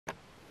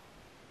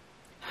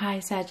Hi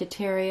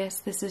Sagittarius,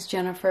 this is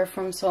Jennifer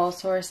from Soul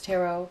Source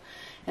Tarot,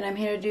 and I'm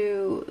here to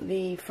do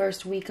the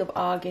first week of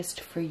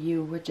August for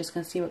you. We're just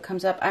going to see what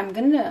comes up. I'm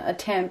going to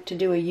attempt to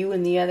do a you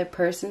and the other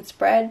person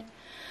spread.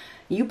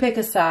 You pick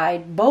a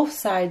side. Both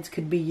sides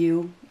could be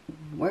you.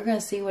 We're going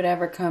to see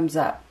whatever comes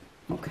up.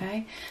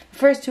 Okay? The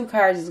first two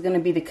cards is going to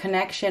be the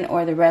connection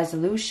or the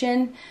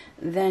resolution.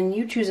 Then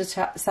you choose a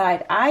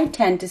side. I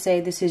tend to say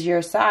this is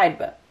your side,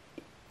 but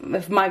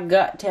if my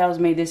gut tells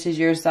me this is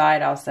your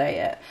side, I'll say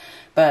it.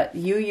 But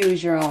you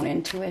use your own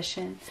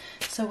intuition.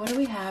 So what do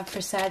we have for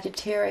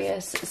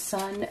Sagittarius,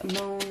 Sun,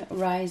 Moon,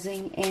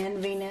 Rising, and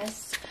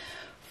Venus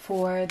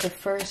for the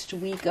first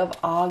week of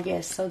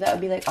August? So that would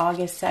be like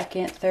August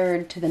 2nd,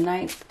 3rd to the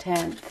 9th,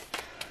 10th.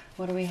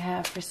 What do we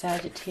have for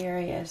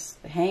Sagittarius?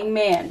 The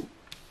Hangman.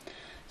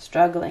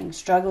 Struggling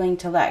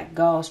to let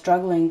go.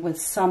 Struggling with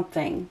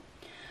something.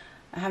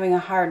 Having a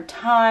hard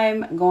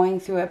time,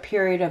 going through a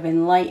period of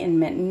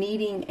enlightenment,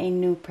 needing a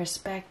new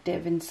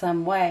perspective in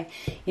some way.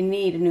 You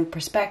need a new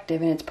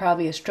perspective, and it's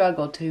probably a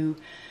struggle to,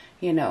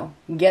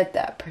 get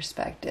that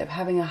perspective.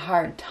 Having a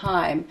hard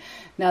time.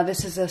 Now,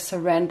 this is a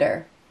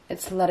surrender.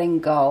 It's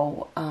letting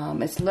go.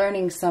 It's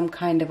learning some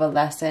kind of a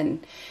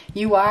lesson.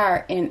 You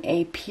are in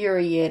a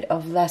period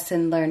of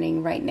lesson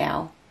learning right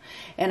now.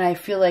 And I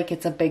feel like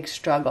it's a big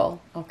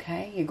struggle,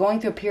 okay? You're going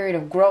through a period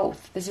of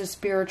growth. This is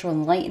spiritual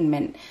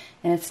enlightenment.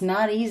 And it's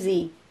not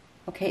easy,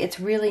 okay? It's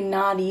really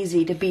not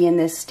easy to be in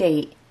this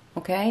state,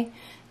 okay?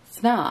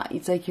 It's not.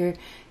 It's like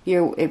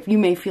if you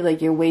may feel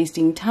like you're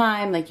wasting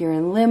time, like you're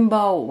in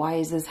limbo. Why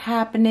is this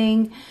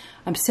happening?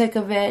 I'm sick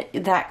of it.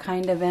 That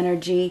kind of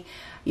energy.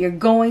 You're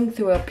going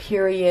through a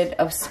period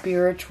of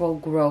spiritual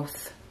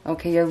growth,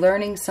 okay? You're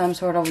learning some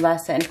sort of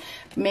lesson.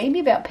 Maybe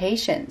about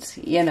patience,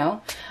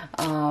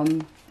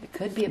 It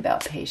could be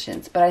about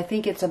patience, but I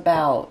think it's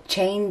about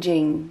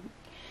changing,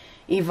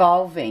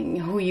 evolving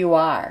who you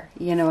are.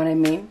 You know what I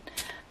mean?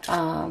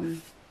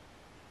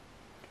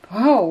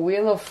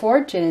 Wheel of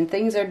Fortune, and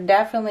things are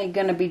definitely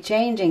going to be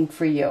changing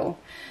for you.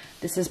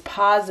 This is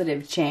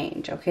positive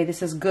change, okay?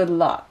 This is good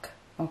luck,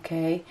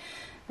 okay?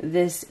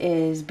 This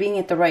is being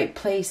at the right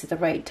place at the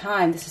right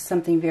time. This is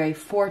something very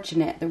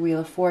fortunate. The Wheel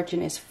of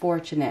Fortune is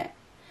fortunate.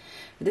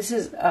 This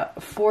is a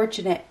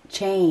fortunate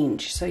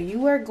change. So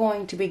you are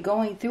going to be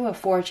going through a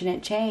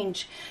fortunate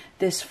change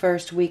this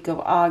first week of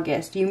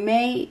August. You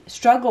may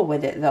struggle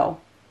with it though.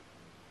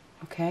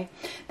 Okay?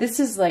 This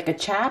is like a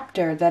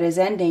chapter that is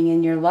ending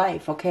in your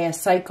life. Okay? A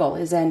cycle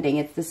is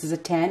ending. This is a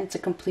 10. It's a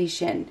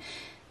completion.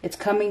 It's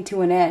coming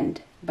to an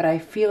end. But I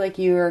feel like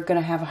you're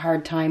going to have a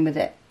hard time with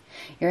it.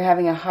 You're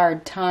having a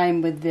hard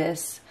time with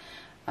this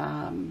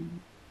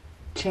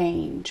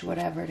change,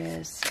 whatever it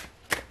is.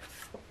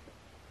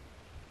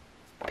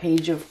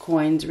 Page of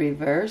Coins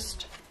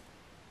reversed.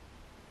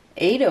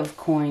 8 of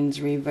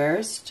Coins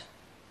reversed.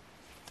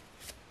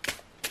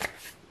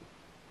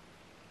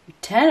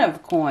 10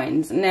 of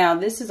Coins. Now,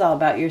 this is all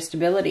about your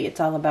stability. It's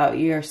all about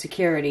your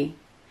security.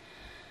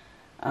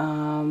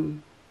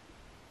 There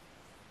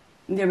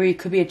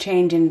could be a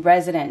change in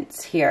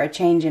residence here. A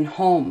change in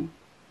home.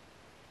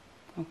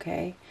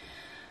 Okay.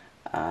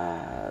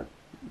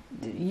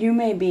 You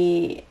may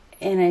be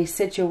in a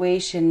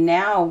situation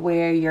now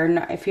where you're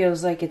not, it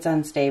feels like it's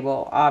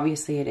unstable.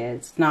 Obviously it is.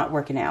 It's not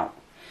working out.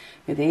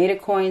 With the 8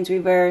 of Coins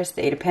reversed,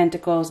 the 8 of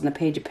Pentacles, and the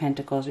Page of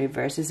Pentacles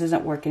reversed. This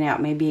isn't working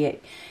out.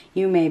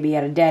 You may be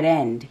at a dead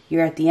end.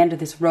 You're at the end of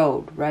this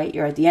road, right?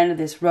 You're at the end of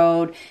this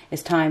road.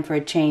 It's time for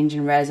a change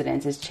in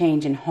residence. It's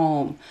change in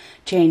home.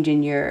 Change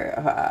in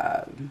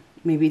your,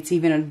 maybe it's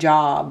even a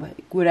job.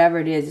 Whatever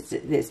it is,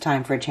 it's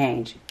time for a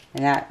change.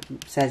 And that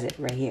says it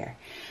right here.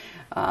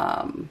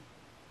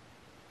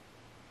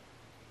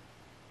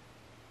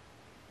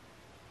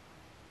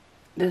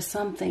 There's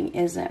something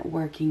isn't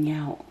working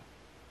out.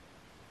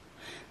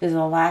 There's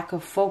a lack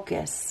of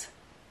focus.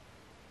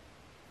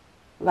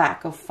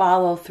 Lack of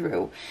follow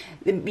through.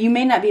 You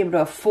may not be able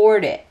to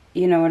afford it.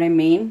 You know what I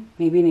mean?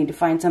 Maybe you need to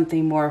find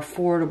something more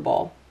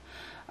affordable.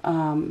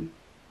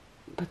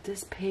 But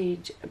this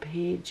page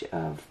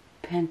of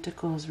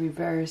Pentacles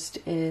reversed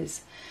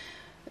is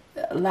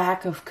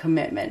lack of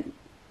commitment.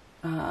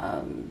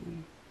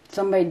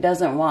 Somebody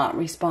doesn't want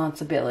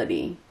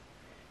responsibility.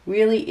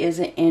 Really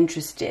isn't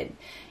interested.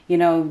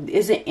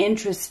 Isn't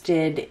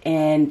interested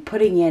in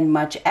putting in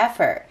much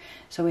effort.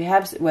 So we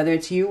have, whether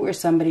it's you or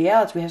somebody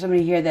else, we have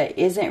somebody here that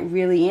isn't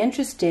really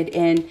interested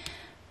in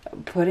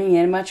putting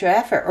in much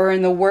effort or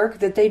in the work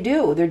that they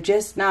do. They're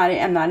just not,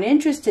 I'm not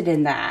interested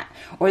in that.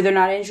 Or they're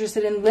not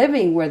interested in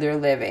living where they're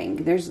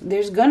living.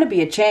 There's going to be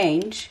a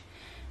change.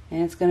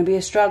 And it's going to be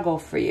a struggle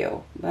for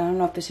you. I don't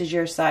know if this is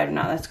your side or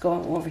not. Let's go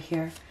over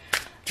here.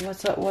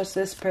 What's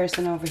this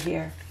person over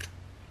here?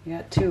 You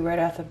got 2 right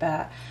off the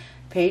bat.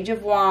 Page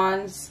of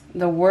Wands.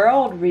 The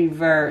World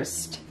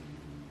reversed.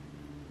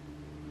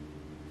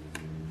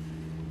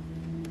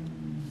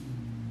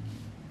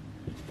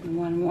 And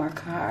 1 more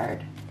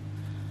card.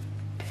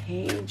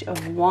 Page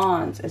of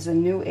Wands is a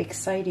new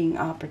exciting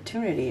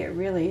opportunity. It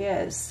really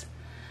is.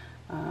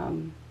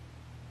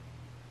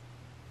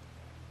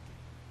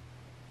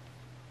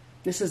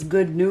 This is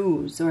good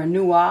news, or a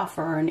new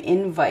offer, or an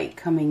invite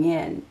coming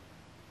in.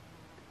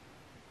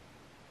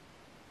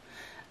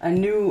 A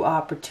new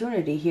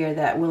opportunity here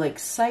that will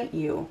excite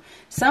you.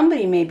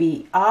 Somebody may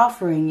be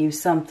offering you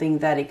something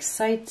that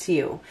excites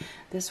you.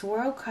 This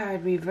World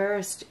card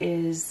reversed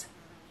is,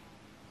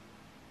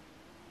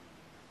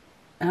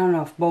 I don't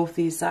know if both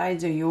these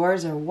sides are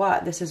yours or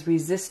what. This is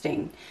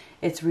resisting.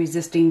 It's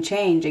resisting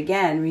change.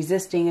 Again,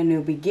 resisting a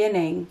new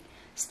beginning,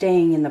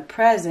 staying in the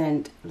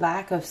present,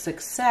 lack of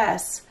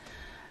success,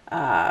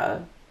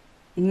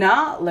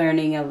 not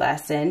learning a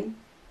lesson,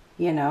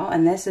 you know,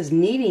 and this is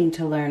needing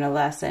to learn a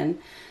lesson.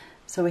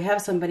 So we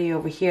have somebody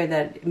over here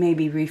that may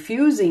be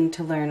refusing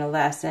to learn a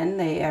lesson.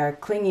 They are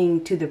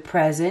clinging to the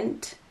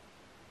present,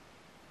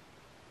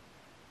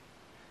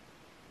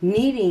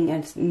 needing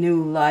a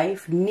new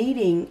life,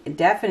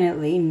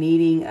 definitely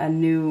needing a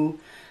new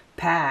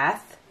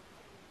path.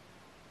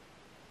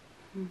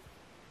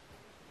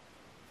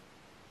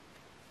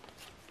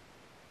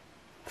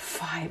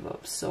 Five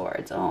of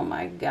Swords. Oh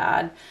my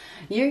God.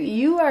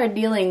 You are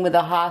dealing with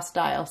a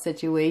hostile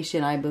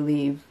situation, I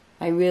believe.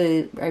 I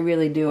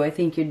really do. I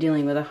think you're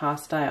dealing with a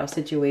hostile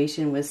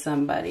situation with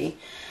somebody.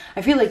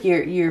 I feel like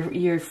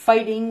you're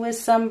fighting with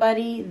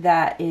somebody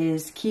that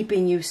is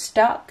keeping you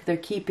stuck. They're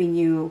keeping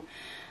you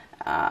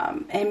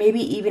and maybe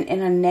even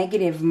in a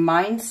negative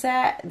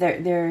mindset.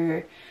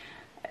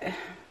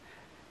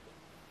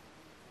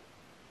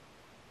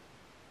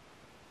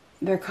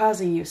 They're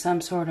causing you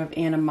some sort of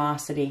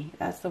animosity.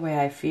 That's the way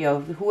I feel.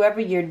 Whoever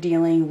you're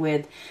dealing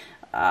with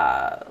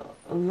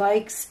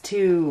likes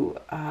to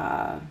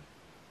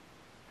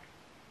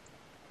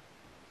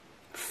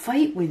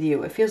fight with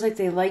you. It feels like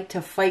they like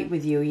to fight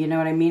with you. You know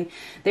what I mean?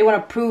 They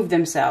want to prove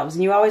themselves.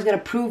 And you always got to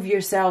prove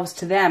yourselves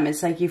to them.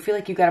 It's like you feel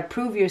like you got to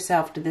prove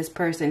yourself to this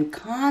person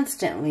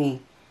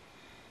constantly.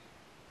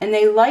 And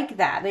they like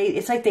that.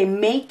 It's like they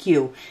make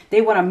you.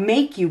 They want to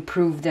make you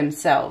prove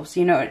themselves,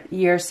 you know,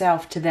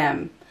 yourself to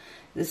them.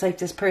 It's like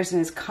this person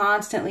is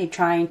constantly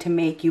trying to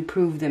make you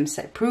prove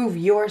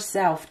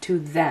yourself to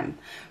them,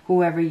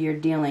 whoever you're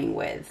dealing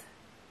with.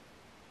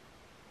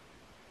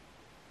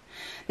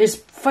 There's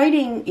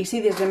fighting, you see,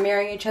 they're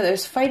marrying each other.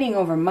 There's fighting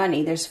over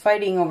money. There's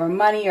fighting over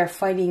money or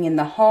fighting in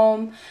the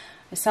home,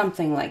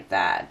 something like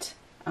that.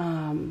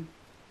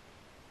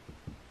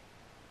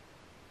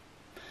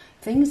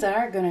 Things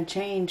are going to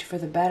change for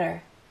the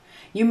better.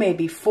 You may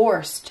be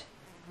forced.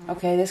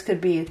 Okay, this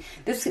could be,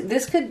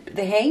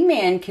 the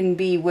hangman can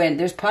be when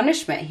there's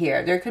punishment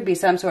here. There could be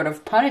some sort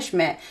of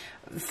punishment.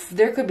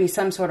 There could be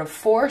some sort of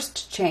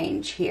forced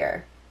change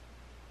here.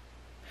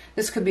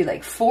 This could be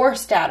like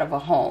forced out of a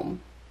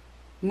home.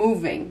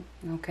 Moving.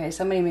 Okay,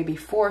 somebody may be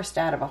forced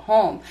out of a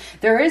home.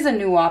 There is a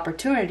new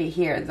opportunity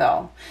here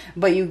though,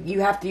 but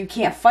you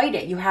can't fight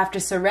it. You have to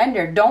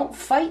surrender. Don't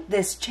fight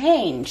this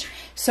change.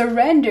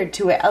 Surrender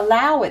to it.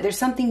 Allow it. There's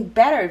something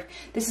better.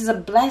 This is a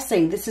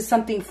blessing. This is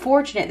something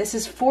fortunate. This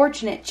is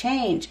fortunate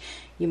change.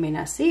 You may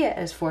not see it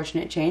as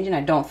fortunate change, and I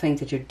don't think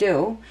that you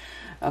do,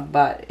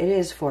 but it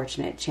is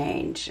fortunate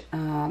change.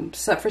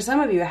 So for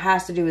some of you, it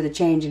has to do with a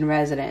change in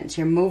residence.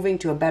 You're moving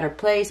to a better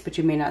place, but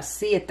you may not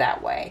see it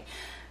that way.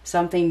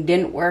 Something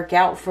didn't work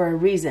out for a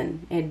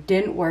reason. It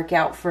didn't work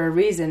out for a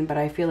reason, but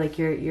I feel like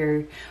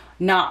you're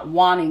not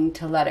wanting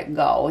to let it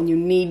go, and you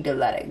need to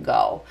let it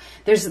go.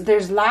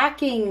 There's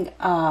lacking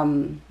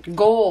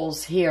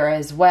goals here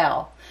as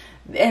well,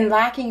 and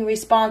lacking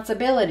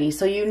responsibility.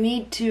 So you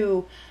need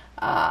to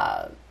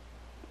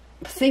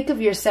think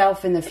of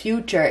yourself in the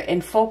future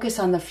and focus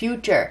on the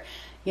future.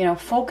 You know,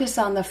 focus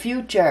on the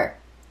future.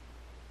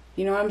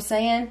 You know what I'm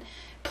saying?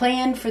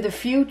 Plan for the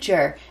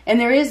future. And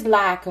there is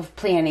lack of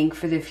planning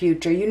for the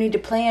future. You need to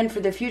plan for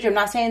the future. I'm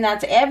not saying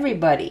that's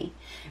everybody.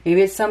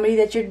 Maybe it's somebody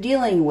that you're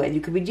dealing with.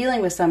 You could be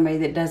dealing with somebody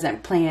that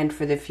doesn't plan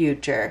for the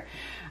future.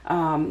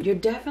 You're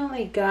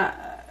definitely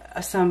got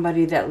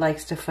somebody that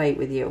likes to fight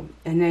with you.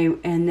 And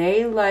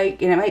they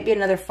like, and it might be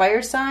another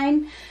fire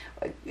sign.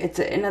 It's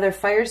another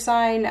fire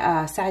sign,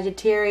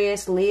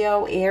 Sagittarius,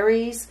 Leo,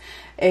 Aries.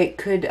 It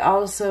could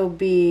also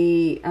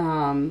be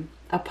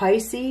a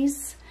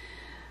Pisces.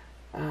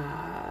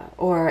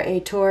 Or a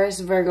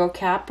Taurus, Virgo,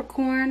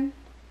 Capricorn.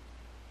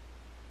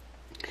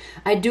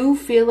 I do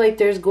feel like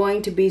there's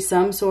going to be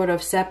some sort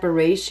of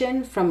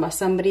separation from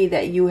somebody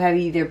that you have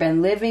either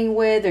been living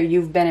with or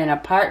you've been in a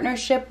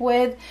partnership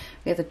with.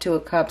 We have the Two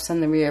of Cups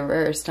on the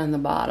reversed on the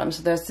bottom.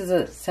 So this is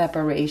a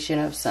separation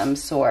of some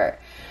sort.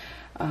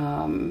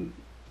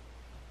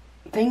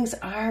 Things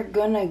are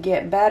going to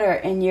get better,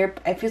 and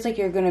it feels like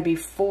you're going to be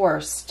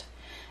forced.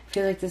 I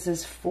feel like this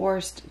is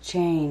forced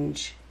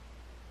change.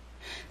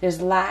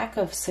 There's lack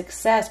of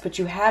success, but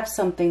you have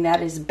something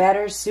that is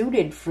better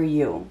suited for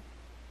you,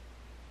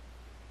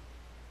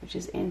 which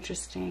is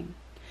interesting.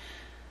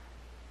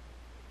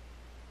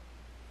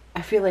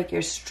 I feel like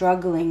you're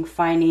struggling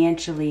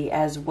financially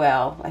as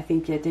well. I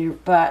think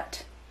that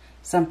but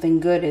something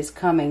good is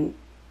coming.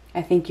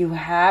 I think you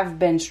have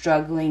been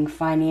struggling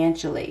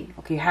financially.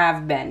 Okay,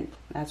 have been.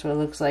 That's what it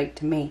looks like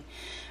to me.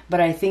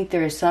 But I think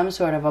there is some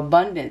sort of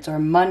abundance or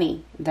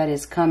money that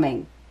is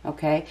coming.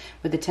 okay?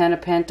 With the Ten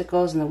of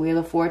Pentacles and the Wheel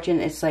of Fortune,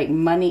 it's like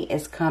money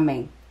is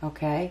coming,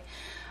 okay?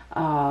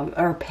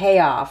 Or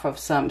payoff of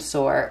some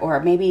sort, or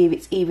maybe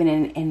it's even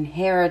an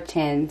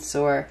inheritance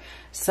or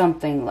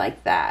something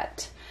like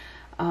that.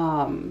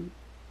 And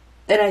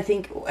I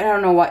think, I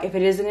don't know what, if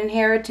it is an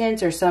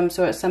inheritance or some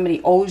sort, somebody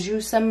owes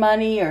you some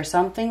money or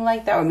something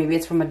like that, or maybe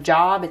it's from a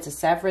job, it's a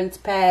severance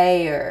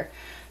pay or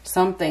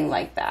something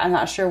like that. I'm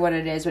not sure what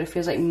it is, but it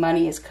feels like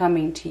money is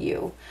coming to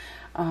you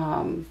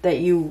that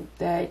you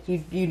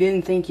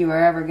didn't think you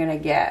were ever going to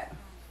get.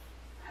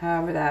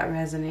 However that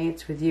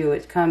resonates with you,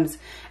 it comes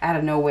out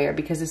of nowhere,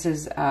 because this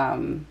is at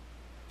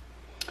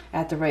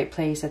the right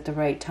place at the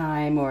right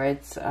time, or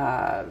it's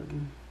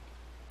an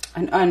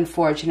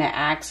unfortunate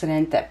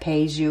accident that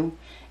pays you.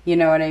 You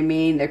know what I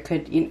mean? There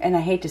could, and I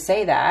hate to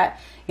say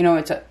that, you know,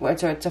 it's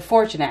a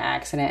fortunate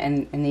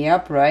accident in the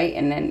upright,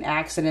 and then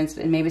accidents,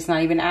 and maybe it's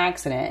not even an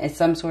accident. It's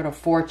some sort of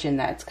fortune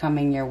that's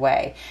coming your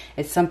way.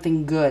 It's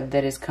something good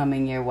that is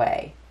coming your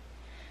way.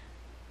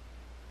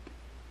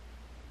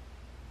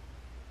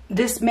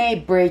 This may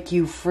break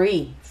you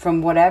free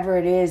from whatever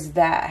it is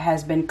that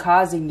has been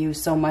causing you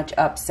so much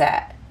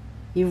upset.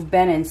 You've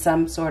been in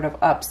some sort of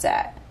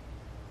upset.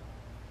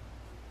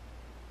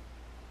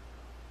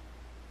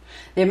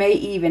 There may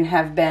even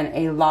have been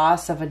a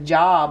loss of a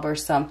job or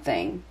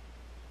something.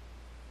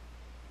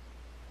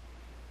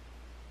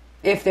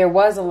 If there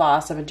was a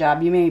loss of a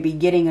job, you may be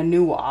getting a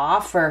new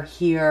offer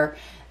here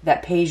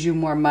that pays you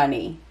more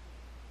money.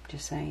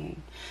 Just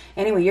saying.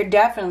 Anyway, you're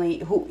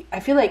definitely,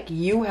 I feel like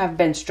you have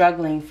been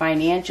struggling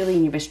financially,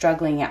 and you've been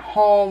struggling at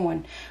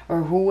home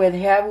or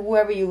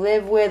whoever you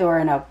live with, or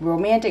in a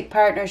romantic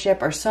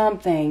partnership or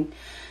something.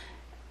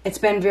 It's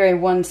been very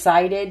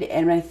one-sided,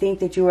 and I think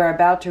that you are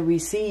about to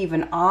receive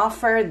an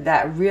offer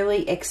that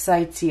really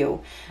excites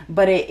you.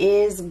 But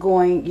you're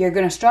going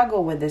to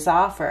struggle with this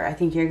offer. I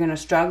think you're going to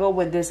struggle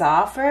with this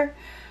offer.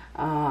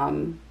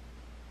 And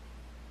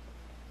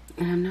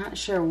I'm not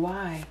sure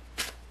why.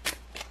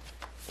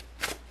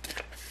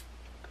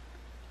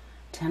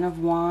 Ten of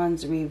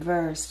Wands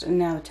reversed.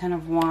 Now, the Ten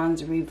of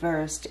Wands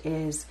reversed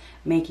is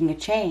making a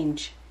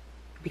change,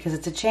 because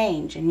it's a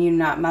change, and you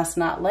must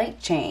not like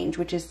change,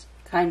 which is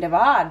kind of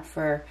odd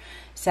for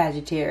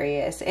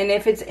Sagittarius. And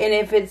if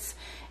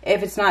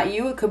it's not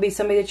you, it could be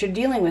somebody that you're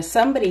dealing with.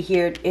 Somebody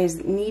here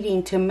is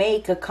needing to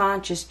make a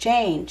conscious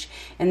change,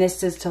 and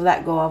this is to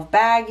let go of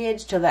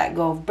baggage, to let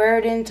go of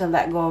burden, to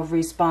let go of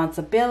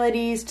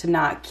responsibilities, to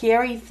not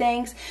carry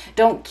things.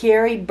 Don't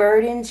carry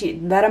burdens.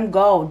 Let them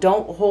go.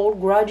 Don't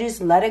hold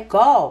grudges. Let it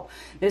go.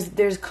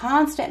 There's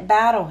constant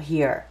battle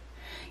here.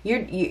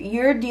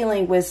 You're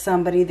dealing with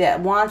somebody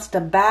that wants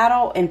to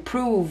battle and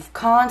prove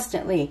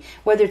constantly,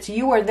 whether it's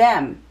you or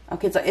them.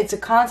 Okay, it's a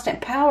constant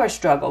power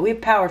struggle. We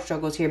have power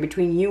struggles here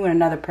between you and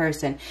another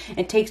person.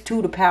 It takes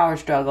two to power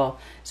struggle.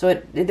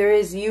 So there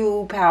is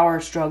you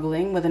power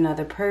struggling with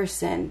another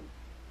person,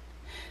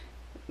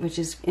 which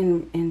is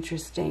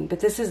interesting. But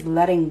this is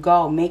letting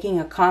go, making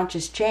a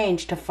conscious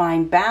change to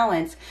find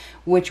balance,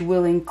 which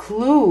will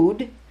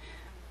include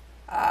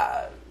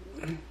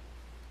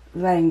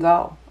letting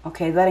go.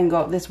 Okay, letting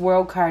go. This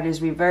World card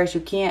is reversed.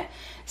 You can't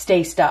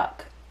stay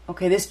stuck.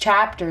 Okay, this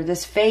chapter,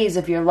 this phase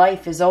of your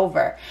life is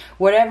over.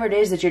 Whatever it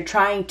is that you're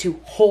trying to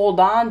hold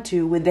on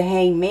to with the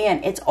Hanged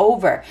Man, it's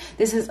over.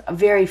 This is a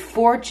very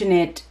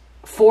fortunate,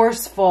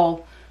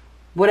 forceful,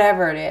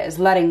 whatever it is,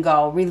 letting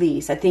go,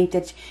 release. I think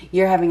that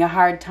you're having a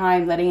hard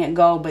time letting it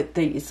go, but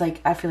it's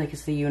like, I feel like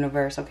it's the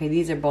universe. Okay,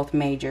 these are both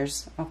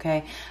majors.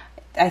 Okay,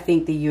 I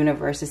think the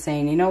universe is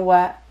saying, you know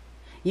what?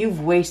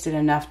 You've wasted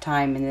enough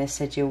time in this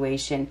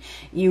situation.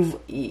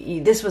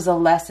 This was a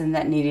lesson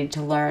that needed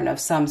to learn of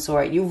some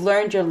sort. You've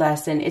learned your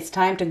lesson. It's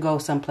time to go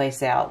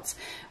someplace else.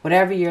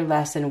 Whatever your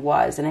lesson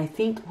was. And I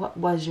think, what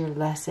was your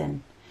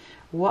lesson?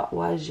 What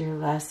was your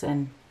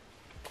lesson?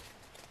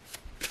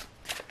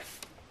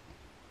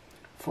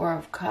 Four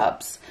of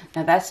Cups.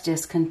 Now that's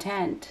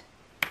discontent.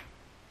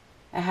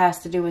 It has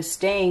to do with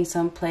staying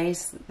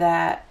someplace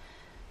that,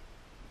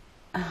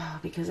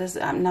 because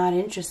I'm not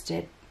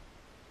interested.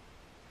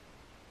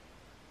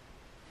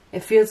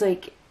 It feels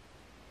like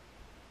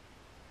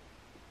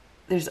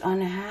there's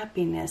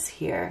unhappiness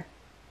here.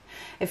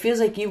 It feels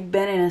like you've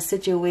been in a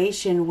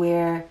situation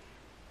where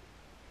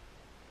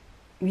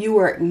you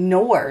were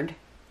ignored.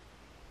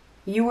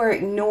 You were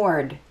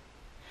ignored.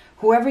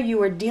 Whoever you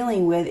were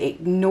dealing with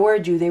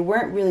ignored you. They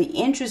weren't really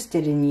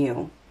interested in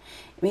you.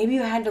 Maybe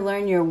you had to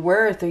learn your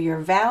worth or your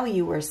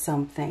value or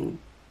something.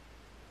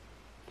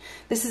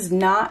 This is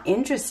not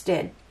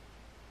interested.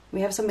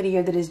 We have somebody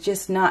here that is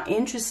just not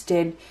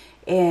interested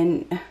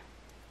in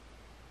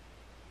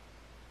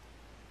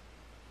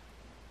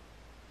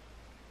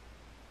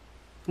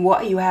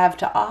what you have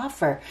to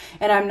offer.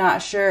 And I'm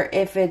not sure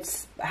if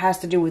it has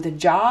to do with a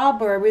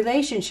job or a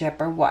relationship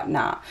or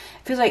whatnot.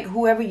 It feels like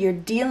whoever you're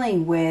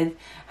dealing with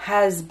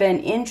has been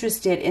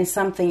interested in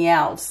something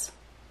else.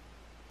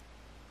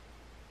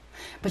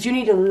 But you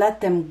need to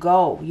let them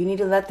go. You need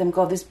to let them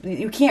go.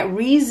 You can't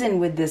reason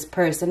with this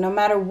person no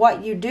matter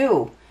what you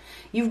do.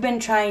 You've been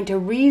trying to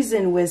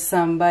reason with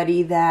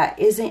somebody that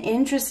isn't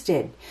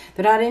interested.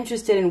 They're not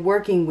interested in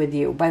working with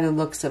you by the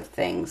looks of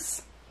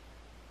things.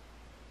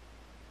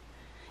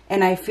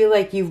 And I feel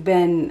like you've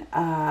been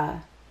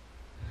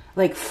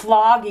like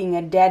flogging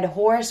a dead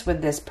horse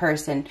with this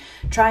person,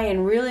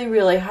 trying really,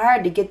 really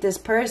hard to get this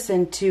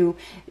person to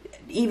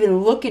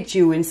even look at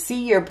you and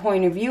see your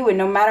point of view. And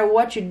no matter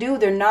what you do,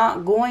 they're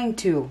not going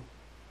to.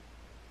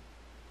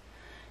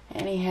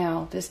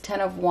 Anyhow, this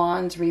Ten of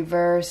Wands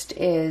reversed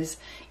is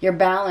your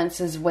balance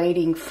is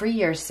waiting. Free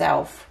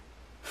yourself.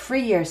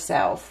 Free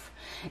yourself.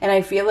 And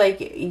I feel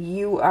like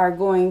you are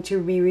going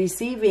to be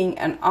receiving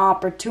an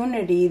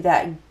opportunity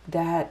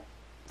that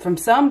from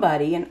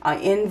somebody, an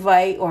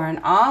invite or an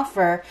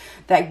offer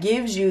that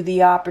gives you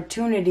the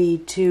opportunity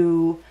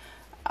to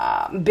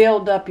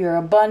build up your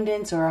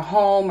abundance or a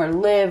home or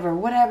live or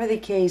whatever the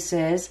case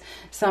is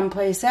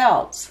someplace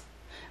else.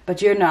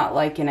 But you're not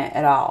liking it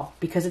at all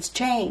because it's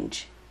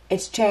change.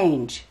 It's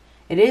change.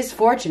 It is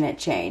fortunate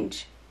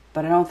change,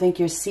 but I don't think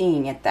you're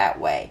seeing it that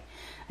way.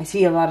 I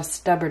see a lot of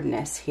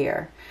stubbornness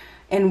here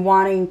and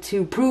wanting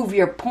to prove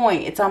your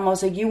point. It's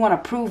almost like you want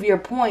to prove your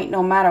point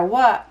no matter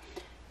what.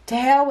 To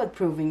hell with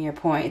proving your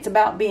point. It's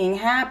about being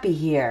happy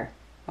here.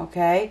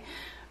 Okay?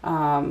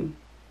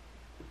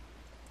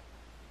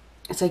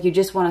 It's like you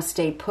just want to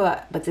stay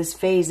put, but this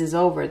phase is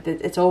over.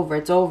 It's over,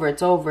 it's over,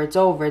 it's over, it's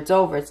over, it's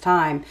over. It's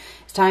time.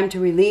 It's time to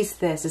release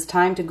this. It's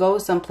time to go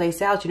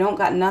someplace else. You don't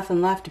got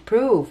nothing left to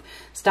prove.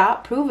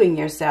 Stop proving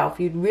yourself.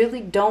 You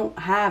really don't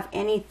have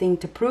anything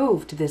to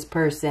prove to this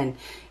person.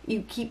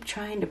 You keep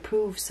trying to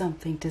prove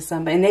something to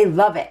somebody, and they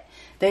love it.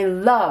 They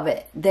love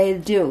it. They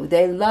do.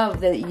 They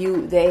love that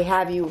they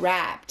have you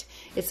wrapped.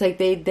 It's like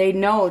they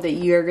know that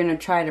you're going to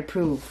try to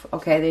prove.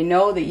 Okay? They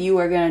know that you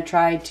are going to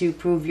try to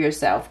prove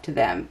yourself to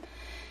them.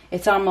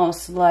 It's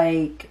almost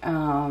like,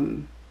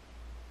 what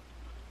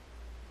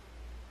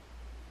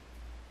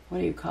do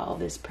you call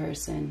this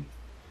person?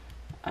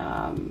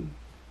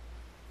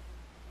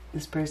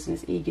 This person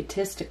is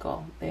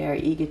egotistical. They are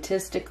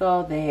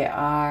egotistical. They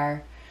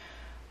are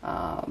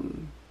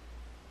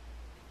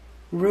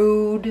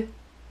rude.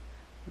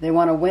 They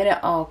want to win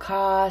at all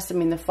costs. I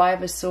mean, the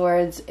Five of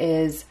Swords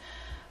is,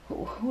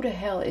 who the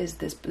hell is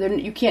this?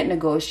 You can't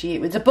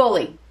negotiate. It's a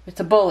bully. It's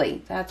a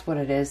bully. That's what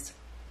it is.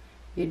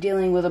 You're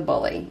dealing with a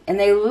bully. And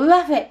they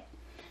love it.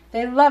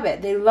 They love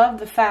it. They love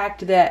the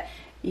fact that,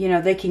 you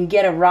know, they can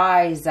get a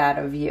rise out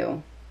of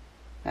you.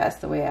 That's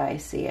the way I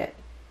see it.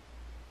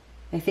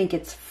 They think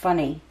it's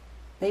funny.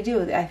 They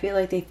do. I feel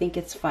like they think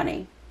it's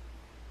funny.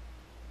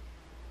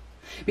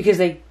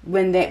 Because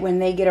when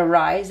they get a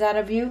rise out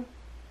of you,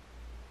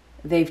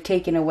 they've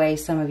taken away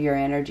some of your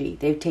energy.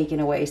 They've taken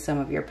away some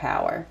of your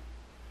power.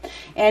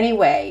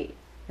 Anyway,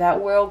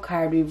 that World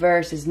card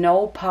reverse is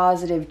no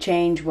positive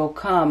change will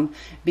come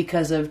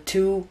because of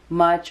too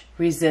much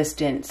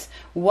resistance.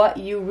 What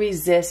you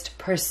resist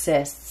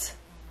persists.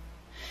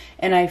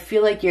 And I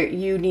feel like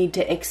you need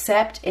to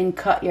accept and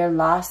cut your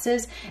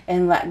losses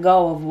and let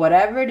go of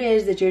whatever it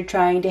is that you're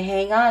trying to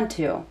hang on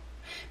to.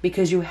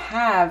 Because you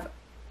have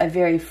a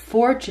very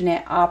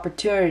fortunate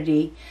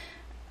opportunity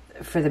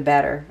for the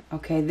better.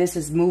 Okay, this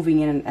is moving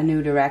in a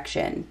new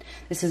direction.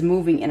 This is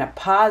moving in a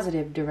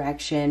positive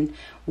direction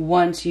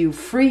once you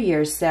free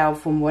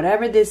yourself from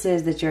whatever this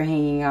is that you're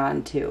hanging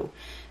on to.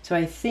 So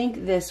I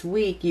think this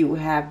week you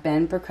have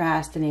been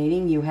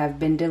procrastinating, you have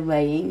been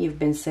delaying, you've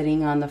been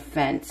sitting on the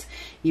fence,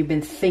 you've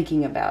been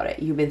thinking about it,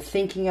 you've been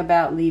thinking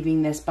about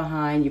leaving this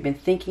behind, you've been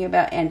thinking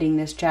about ending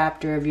this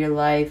chapter of your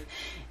life,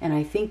 and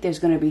I think there's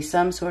going to be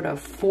some sort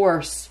of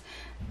force.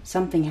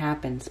 Something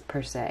happens,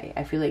 per se.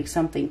 I feel like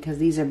something, because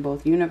these are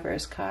both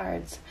universe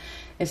cards.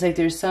 It's like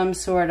there's some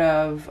sort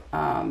of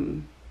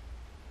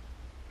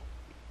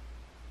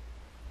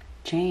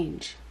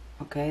change.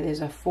 Okay? There's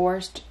a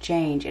forced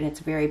change, and it's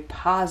very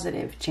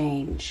positive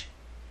change.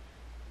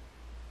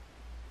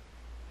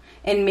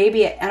 And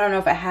maybe, I don't know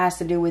if it has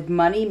to do with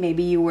money.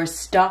 Maybe you were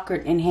stuck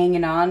and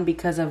hanging on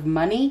because of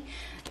money.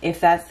 If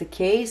that's the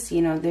case,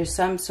 you know, there's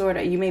some sort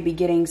of, you may be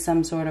getting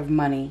some sort of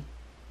money.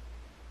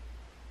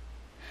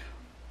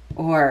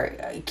 Or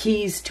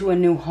keys to a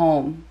new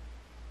home.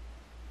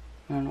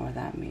 I don't know what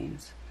that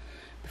means.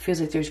 It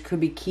feels like there could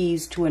be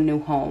keys to a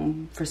new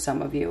home for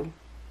some of you.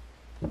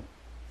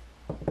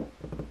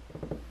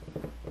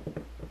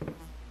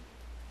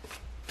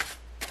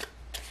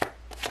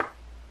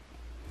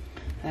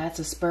 That's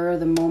a spur of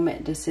the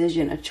moment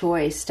decision, a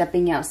choice,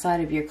 stepping outside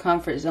of your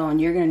comfort zone.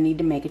 You're going to need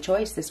to make a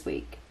choice this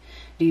week.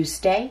 Do you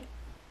stay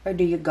or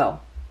do you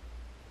go?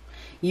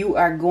 You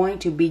are going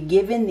to be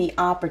given the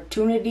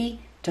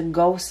opportunity to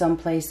go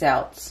someplace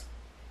else.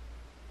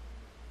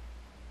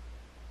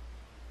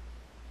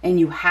 And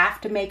you have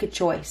to make a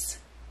choice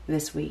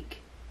this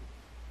week.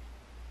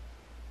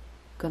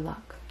 Good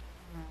luck.